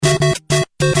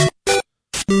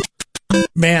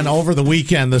Man, over the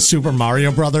weekend, the Super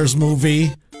Mario Brothers movie,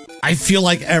 I feel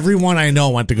like everyone I know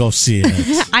went to go see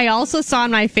it. I also saw on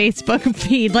my Facebook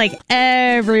feed, like,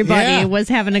 everybody was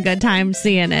having a good time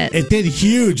seeing it. It did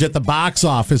huge at the box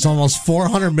office, almost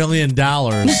 $400 million.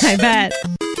 I bet.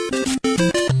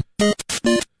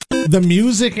 The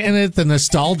music in it, the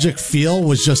nostalgic feel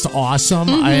was just awesome.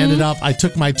 I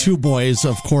took my two boys,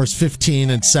 of course, 15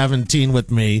 and 17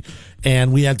 with me,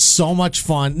 and we had so much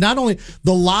fun. Not only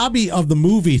the lobby of the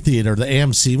movie theater, the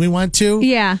AMC we went to,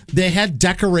 they had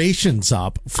decorations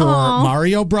up for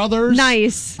Mario Brothers.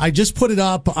 Nice. I just put it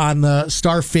up on the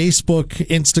Star Facebook,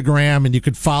 Instagram, and you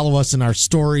could follow us in our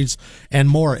stories and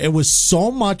more. It was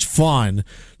so much fun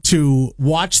to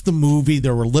watch the movie.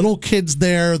 There were little kids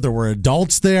there. There were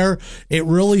adults there. It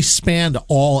really spanned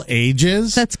all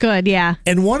ages. That's good, yeah.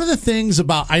 And one of the things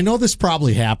I know this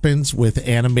probably happens with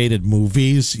animated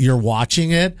movies. You're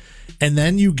watching it, and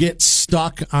then you get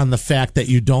stuck on the fact that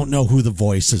you don't know who the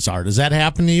voices are. Does that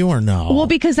happen to you or no? Well,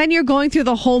 because then you're going through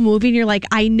the whole movie and you're like,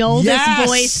 I know this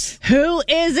voice. Who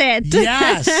is it?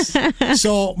 Yes.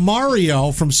 So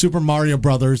Mario from Super Mario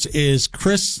Brothers is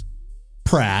Chris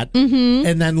Pratt,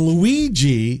 and then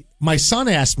Luigi, my son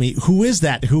asked me, who is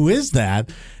that?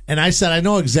 And I said, I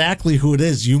know exactly who it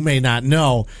is. You may not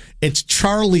know. It's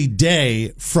Charlie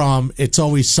Day from It's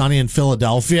Always Sunny in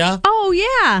Philadelphia. Oh,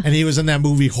 yeah. And he was in that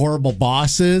movie Horrible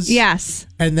Bosses. Yes.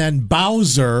 And then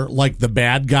Bowser, like the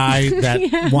bad guy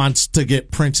that wants to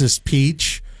get Princess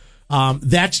Peach,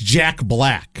 that's Jack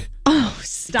Black. Oh,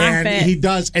 stop and it. He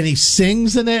does, and he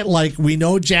sings in it like we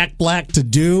know Jack Black to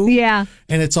do. Yeah.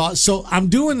 And it's all, so I'm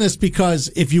doing this because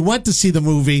if you went to see the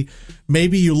movie,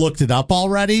 maybe you looked it up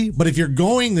already, but if you're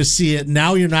going to see it,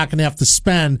 now you're not going to have to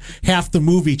spend half the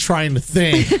movie trying to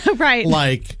think. Right.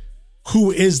 Like,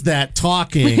 who is that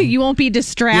talking? You won't be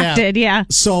distracted, yeah.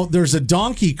 So there's a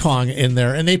Donkey Kong in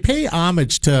there, and they pay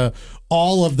homage to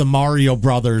all of the Mario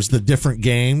Brothers, the different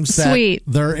games that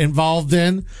they're involved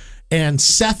in. And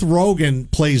Seth Rogen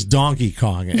plays Donkey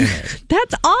Kong in it.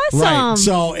 That's awesome. Right.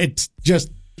 So it's just,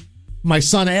 my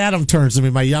son Adam turns to me,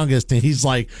 my youngest, and he's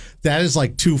like, that is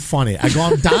like too funny. I go,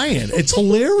 I'm dying. It's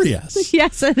hilarious.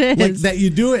 Yes, it is. Like that you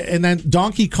do it. And then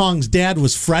Donkey Kong's dad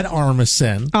was Fred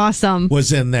Armisen. Awesome.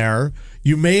 Was in there.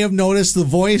 You may have noticed the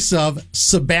voice of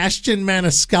Sebastian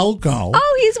Maniscalco.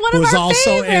 Oh, he's one of our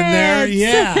also favorites. in there.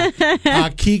 Yeah.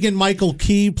 Keegan-Michael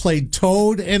Key played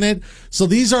Toad in it. So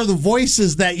these are the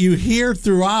voices that you hear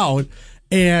throughout.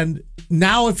 And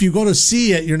now if you go to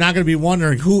see it, you're not going to be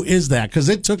wondering who is that, because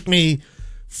it took me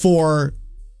for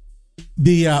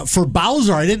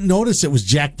Bowser, I didn't notice it was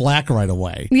Jack Black right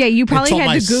away. Yeah, you probably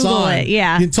had to Google it.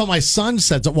 Yeah, until my son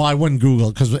said, "Well, I wouldn't Google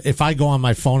it because if I go on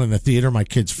my phone in the theater, my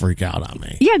kids freak out on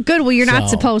me." Yeah, good. Well, you're not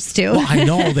supposed to. Well, I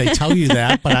know they tell you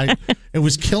that, but it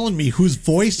was killing me whose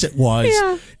voice it was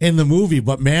in the movie.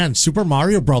 But man, Super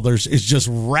Mario Brothers is just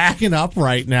racking up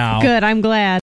right now. Good. I'm glad.